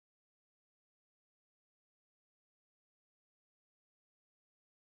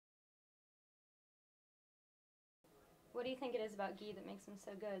What do you think it is about Guy that makes him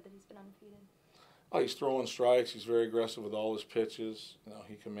so good that he's been undefeated? Oh, he's throwing strikes. He's very aggressive with all his pitches.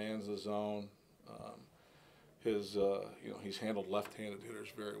 He commands the zone. He's handled left-handed hitters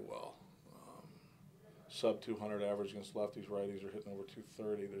very well. Sub 200 average against lefties, righties are hitting over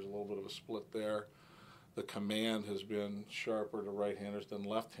 230. There's a little bit of a split there. The command has been sharper to right-handers than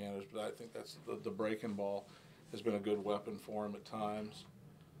left-handers, but I think that's the breaking ball has been a good weapon for him at times.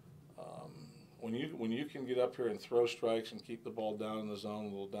 When you can get up here and throw strikes and keep the ball down in the zone, a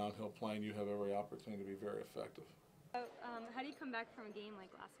little downhill playing, you have every opportunity to be very effective. How do you come back from a game like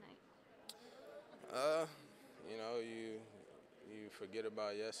last night? You forget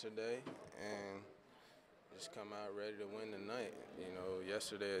about yesterday and just come out ready to win tonight.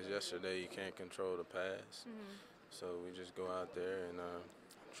 Yesterday is yesterday. You can't control the past. So we just go out there and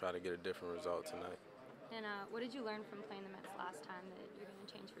try to get a different result tonight. And what did you learn from playing the Mets last time that you're going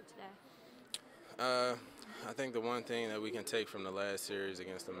to change for today? I think the one thing that we can take from the last series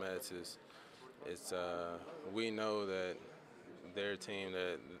against the Mets is we know that they're a team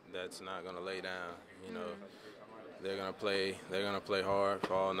that's not going to lay down. They're going to play hard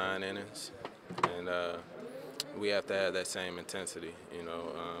for all 9 innings, and we have to have that same intensity.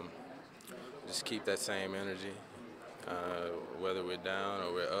 Just keep that same energy, whether we're down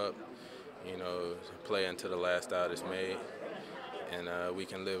or we're up. Play until the last out is made, and we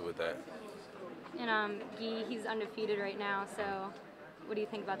can live with that. And Guy, he's undefeated right now, so what do you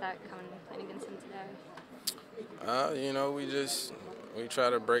think about that playing against him today? We try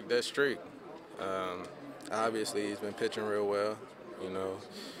to break that streak. Obviously, he's been pitching real well,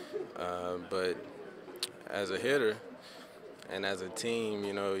 but as a hitter and as a team,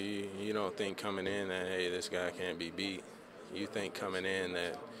 you don't think coming in that, hey, this guy can't be beat. You think coming in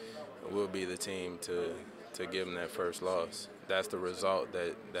that we'll be the team to give him that first loss. That's the result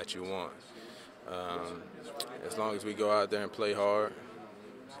that you want. As long as we go out there and play hard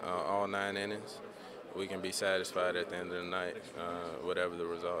all 9 innings, we can be satisfied at the end of the night, whatever the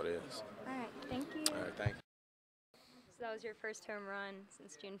result is. All right, thank you. All right, thank you. So that was your first home run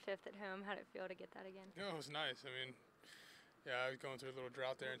since June 5th at home. How did it feel to get that again? It was nice. I was going through a little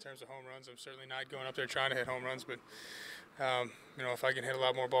drought there in terms of home runs. I'm certainly not going up there trying to hit home runs, but if I can hit a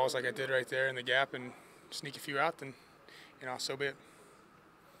lot more balls like I did right there in the gap and sneak a few out, then so be it.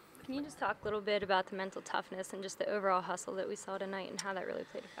 Can you just talk a little bit about the mental toughness and just the overall hustle that we saw tonight and how that really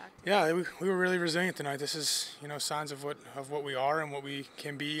played a factor? Yeah, we were really resilient tonight. This is signs of what we are and what we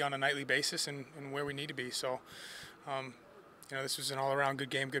can be on a nightly basis and where we need to be. So, this was an all-around good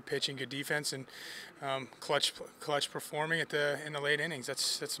game, good pitching, good defense, and clutch performing in the late innings.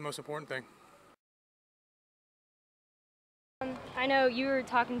 That's the most important thing. I know you were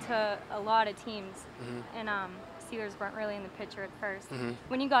talking to a lot of teams, and Steelers weren't really in the picture at first.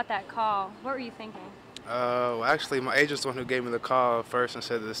 When you got that call, what were you thinking? Well, actually, my agent's the one who gave me the call first and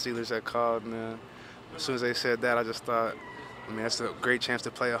said that the Steelers had called. And then as soon as they said that, I just thought, that's a great chance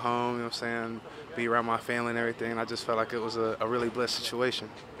to play at home, be around my family and everything. And I just felt like it was a really blessed situation.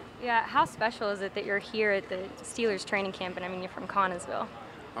 Yeah, how special is it that you're here at the Steelers training camp, and you're from Connellsville?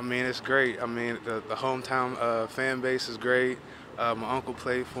 It's great. The hometown fan base is great. My uncle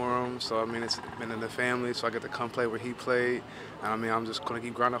played for him, so it's been in the family, so I get to come play where he played. And I'm just going to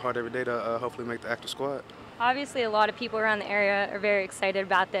keep grinding hard every day to hopefully make the active squad. Obviously, a lot of people around the area are very excited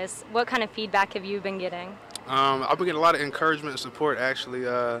about this. What kind of feedback have you been getting? I've been getting a lot of encouragement and support, actually.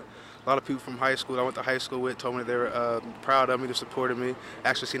 A lot of people from high school I went to high school with told me they were proud of me, they supported me.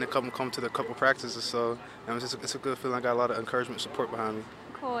 Actually seen a couple come to the couple practices, so it's a good feeling. I got a lot of encouragement and support behind me.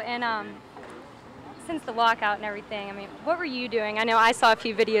 Cool. And since the lockout and everything, what were you doing? I know I saw a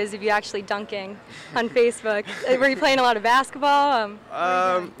few videos of you actually dunking on Facebook. Were you playing a lot of basketball?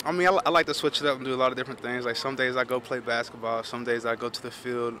 I like to switch it up and do a lot of different things. Like some days I go play basketball, some days I go to the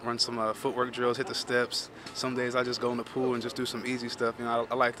field, run some footwork drills, hit the steps. Some days I just go in the pool and just do some easy stuff.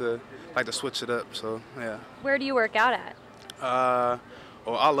 I like to switch it up. So yeah. Where do you work out at?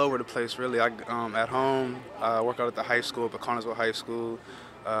 All over the place really. At home, I work out at the high school, at Connellsville High School.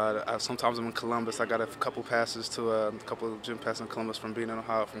 Sometimes I'm in Columbus. I got a couple passes to a couple of gym passes in Columbus from being in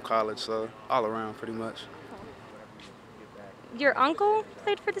Ohio from college, so all around pretty much. Your uncle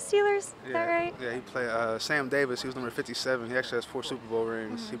played for the Steelers, is that right? Yeah, he played. Sam Davis, he was number 57. He actually has 4 Super Bowl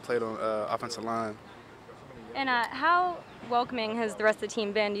rings. He played on offensive line. And how welcoming has the rest of the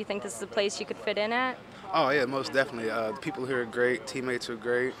team been? Do you think this is a place you could fit in at? Oh, yeah, most definitely. The people here are great. Teammates are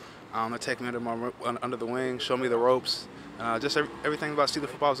great. They take me under the wing, show me the ropes. Just everything about Steeler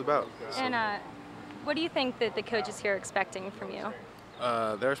football is about. So. And what do you think that the coaches here are expecting from you?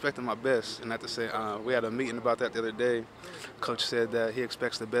 They're expecting my best, and at the same, we had a meeting about that the other day. Coach said that he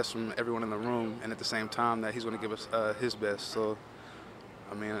expects the best from everyone in the room, and at the same time that he's going to give us his best. So,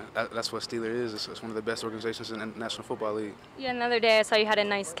 I mean, that's what Steeler is. It's one of the best organizations in the National Football League. Yeah, another day I saw you had a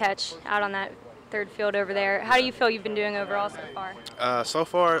nice catch out on that third field over there. How do you feel you've been doing overall so far?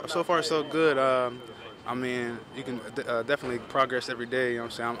 So far, so good. I mean, you can definitely progress every day. You know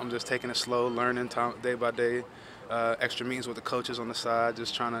what I'm saying? I'm just taking it slow, learning day by day. Extra meetings with the coaches on the side,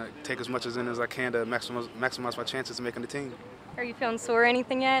 just trying to take as much as I can to maximize my chances of making the team. Are you feeling sore or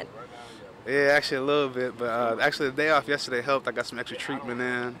anything yet? Yeah, actually a little bit, but actually the day off yesterday helped. I got some extra treatment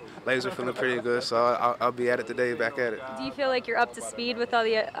in. Legs are feeling pretty good, so I'll be at it today, back at it. Do you feel like you're up to speed with all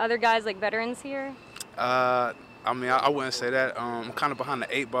the other guys, like veterans here? I mean, I wouldn't say that. I'm kind of behind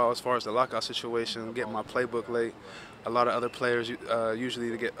the 8 ball as far as the lockout situation, getting my playbook late. A lot of other players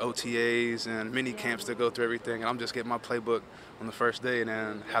usually get OTAs and mini camps to go through everything, and I'm just getting my playbook on the first day and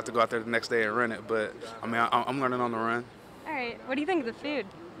then have to go out there the next day and run it. But, I mean, I'm learning on the run. All right. What do you think of the food?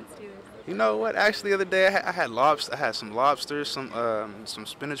 Let's do this. You know what? Actually, the other day I had lobster. I had some lobsters, some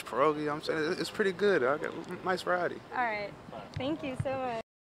spinach pierogi. I'm saying it's pretty good. I got a nice variety. All right. Thank you so much.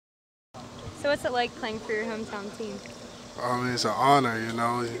 So what's it like playing for your hometown team? I mean, it's an honor, you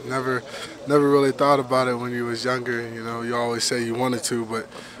know. You never really thought about it when you was younger. You know, you always say you wanted to, but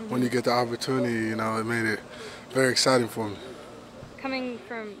when you get the opportunity, you know, it made it very exciting for me. Coming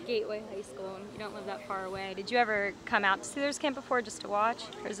from Gateway High School, and you don't live that far away, did you ever come out to Steelers camp before just to watch,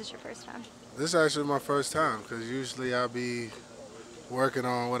 or is this your first time? This is actually my first time, because usually I'll be working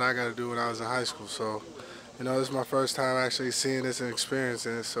on what I got to do when I was in high school. So, you know, this is my first time actually seeing this and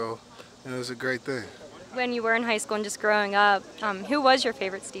experiencing it, so, you know, it's a great thing. When you were in high school and just growing up, who was your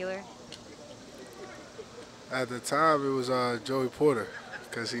favorite Steeler? At the time, it was Joey Porter,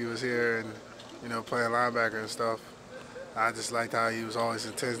 because he was here and, you know, playing linebacker and stuff. I just liked how he was always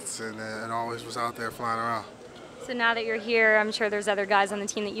intense and always was out there flying around. So now that you're here, I'm sure there's other guys on the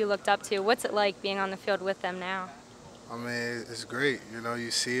team that you looked up to. What's it like being on the field with them now? I mean, it's great. You know,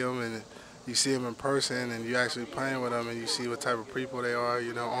 you see them and you see them in person and you actually playing with them and you see what type of people they are,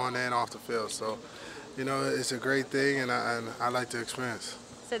 you know, on and off the field. So, you know, it's a great thing, and I like the experience.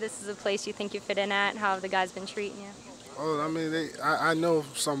 So this is a place you think you fit in at? How have the guys been treating you? Oh, I mean, I know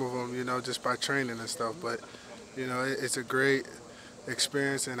some of them, you know, just by training and stuff, but, you know, it's a great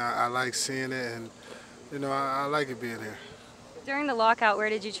experience, and I like seeing it, and, you know, I like it being here. During the lockout, where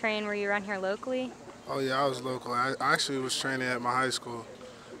did you train? Were you around here locally? Oh, yeah, I was local. I actually was training at my high school,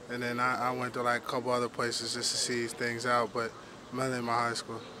 and then I went to, like, a couple other places just to see things out, but mainly in my high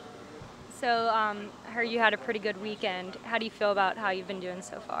school. So I heard you had a pretty good weekend. How do you feel about how you've been doing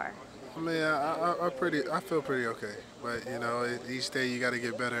so far? I mean, I feel pretty okay, but you know, each day you got to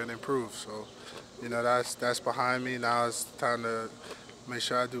get better and improve. So, you know, that's behind me. Now it's time to make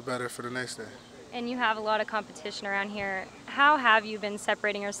sure I do better for the next day. And you have a lot of competition around here. How have you been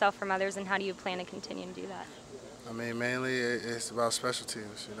separating yourself from others, and how do you plan to continue to do that? I mean, mainly it's about special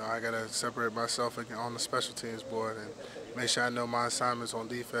teams. You know, I got to separate myself on the special teams board and make sure I know my assignments on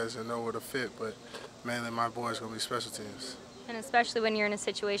defense and know where to fit, but mainly my board is going to be special teams. And especially when you're in a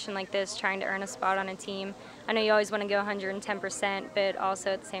situation like this, trying to earn a spot on a team, I know you always want to go 110%, but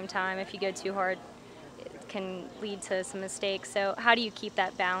also at the same time, if you go too hard, it can lead to some mistakes. So how do you keep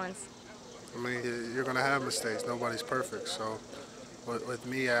that balance? I mean, you're going to have mistakes. Nobody's perfect. So with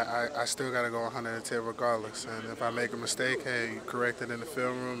me, I still got to go 110 regardless. And if I make a mistake, hey, you correct it in the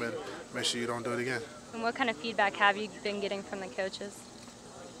film room and make sure you don't do it again. And what kind of feedback have you been getting from the coaches?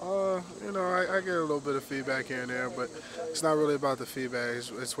 You know, I get a little bit of feedback here and there, but it's not really about the feedback.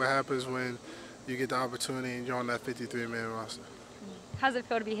 It's what happens when you get the opportunity and you're on that 53-man roster. How's it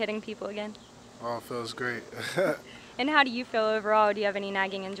feel to be hitting people again? Oh, it feels great. And how do you feel overall? Do you have any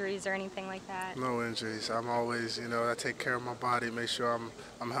nagging injuries or anything like that? No injuries. I'm always, you know, I take care of my body, make sure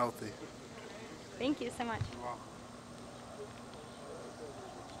I'm healthy. Thank you so much.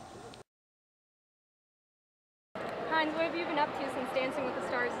 Hines, what have you been up to since Dancing with the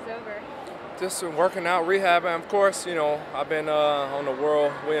Stars is over? Just been working out, rehabbing. Of course, you know, I've been on the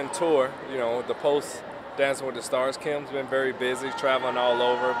whirlwind tour, you know, the post Dancing with the Stars. Kim's been very busy, traveling all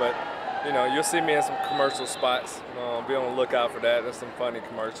over, but, you know, you'll see me in some commercial spots. Be on the lookout for that. There's some funny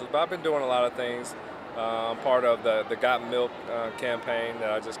commercials. But I've been doing a lot of things. I'm part of the Got Milk campaign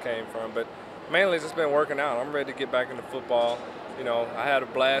that I just came from, but mainly just been working out. I'm ready to get back into football. You know, I had a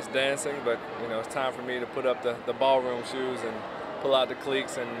blast dancing, but, you know, it's time for me to put up the ballroom shoes and pull out the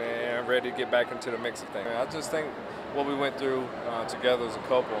cleats and I'm ready to get back into the mix of things. I just think what we went through together as a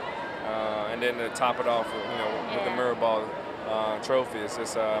couple, and then to top it off, you know, with the mirror ball trophy, it's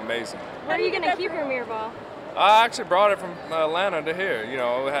just amazing. Where are you going to keep your mirror ball? I actually brought it from Atlanta to here. You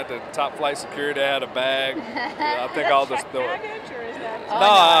know, we had the top flight security. I had a bag. I think all the baggage, or is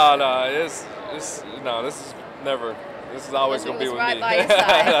that? No. This is never. This is always going to be with right me by your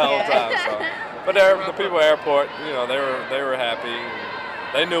side. the whole time. So, but the people at the airport, you know, they were happy.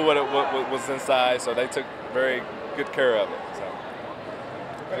 They knew what was inside, so they took very good care of it. So.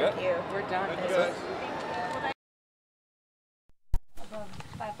 Thank you. We're done. Above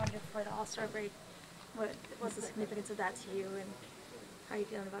 500 for the All-Star break. What's the significance of that to you, and how are you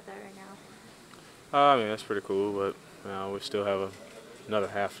feeling about that right now? I mean, that's pretty cool, but we still have another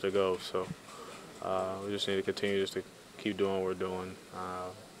half to go, so we just need to continue just to keep doing what we're doing.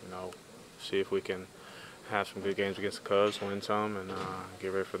 See if we can have some good games against the Cubs, win some, and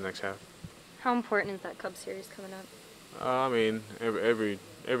get ready for the next half. How important is that Cubs series coming up? I mean, every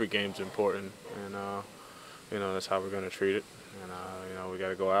game's important, and that's how we're going to treat it. And we got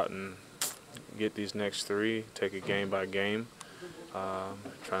to go out and get these next three, take it game by game, try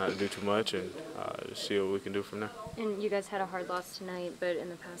not to do too much, and just see what we can do from there. And you guys had a hard loss tonight, but in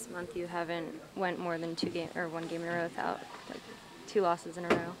the past month you haven't went more than one game in a row without two losses in a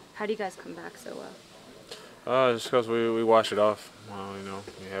row. How do you guys come back so well? Just because we wash it off.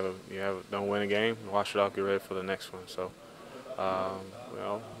 Don't win a game, wash it off, get ready for the next one. So,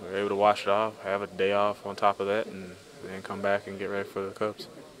 we're able to wash it off, have a day off on top of that, and then come back and get ready for the Cubs.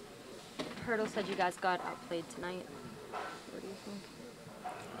 Hurdle said you guys got outplayed tonight. What do you think?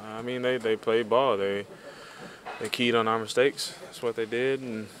 I mean, they played ball. They keyed on our mistakes. That's what they did,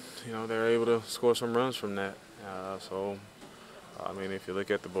 and they were able to score some runs from that. I mean, if you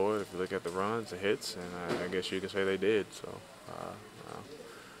look at the board, if you look at the runs, the hits, and I guess you can say they did. So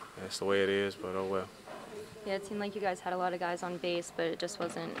that's the way it is, but oh well. Yeah, it seemed like you guys had a lot of guys on base, but it just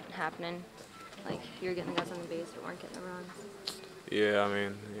wasn't happening. Like, you were getting the guys on the base but weren't getting the runs. Yeah, I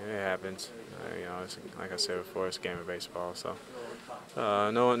mean, it happens. It's, like I said before, it's a game of baseball, so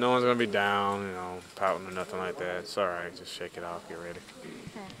no one's going to be down, pouting or nothing like that. It's all right. Just shake it off, get ready. Okay,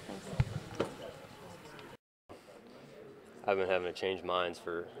 thanks. I've been having to change minds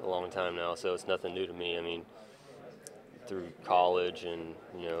for a long time now, so it's nothing new to me. I mean, through college and,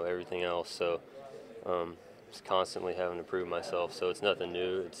 everything else, so just constantly having to prove myself. So it's nothing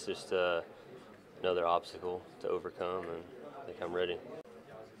new. It's just another obstacle to overcome, and I think I'm ready.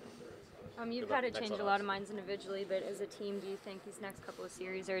 You've had to change a lot of minds individually, but as a team, do you think these next couple of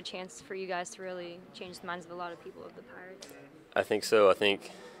series are a chance for you guys to really change the minds of a lot of people of the Pirates? I think so. I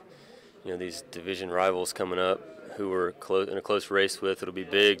think, these division rivals coming up who we're in a close race with, it'll be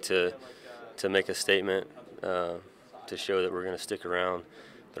big to make a statement, to show that we're going to stick around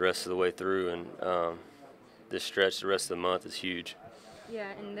the rest of the way through, and this stretch, the rest of the month, is huge.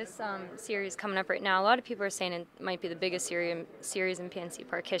 Yeah, and this series coming up right now, a lot of people are saying it might be the biggest series in PNC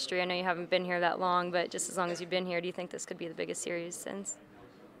Park history. I know you haven't been here that long, but just as long as you've been here, do you think this could be the biggest series since?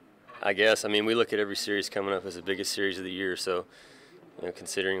 I guess. I mean, we look at every series coming up as the biggest series of the year, so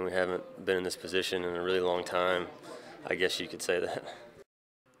considering we haven't been in this position in a really long time, I guess you could say that.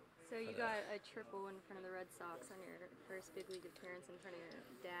 So you got a triple in front of the Red Sox on your first big league appearance in front of your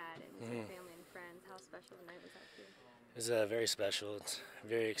dad and some family and friends. How special a night was that for you? It was very special. It's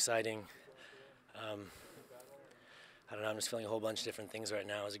very exciting. I don't know, I'm just feeling a whole bunch of different things right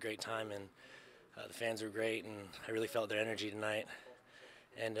now. It was a great time, and the fans were great, and I really felt their energy tonight.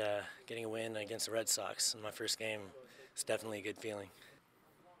 And getting a win against the Red Sox in my first game is definitely a good feeling.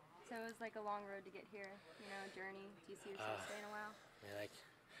 So it was like a long road to get here, a journey. Do you see yourself staying a while?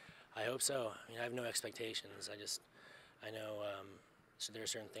 I hope so. I have no expectations. I know so there are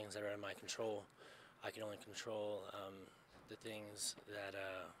certain things that are in my control. I can only control the things that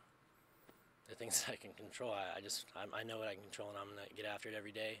I can control. I know what I can control, and I'm going to get after it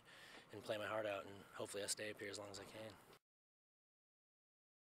every day and play my heart out, and hopefully I stay up here as long as I can.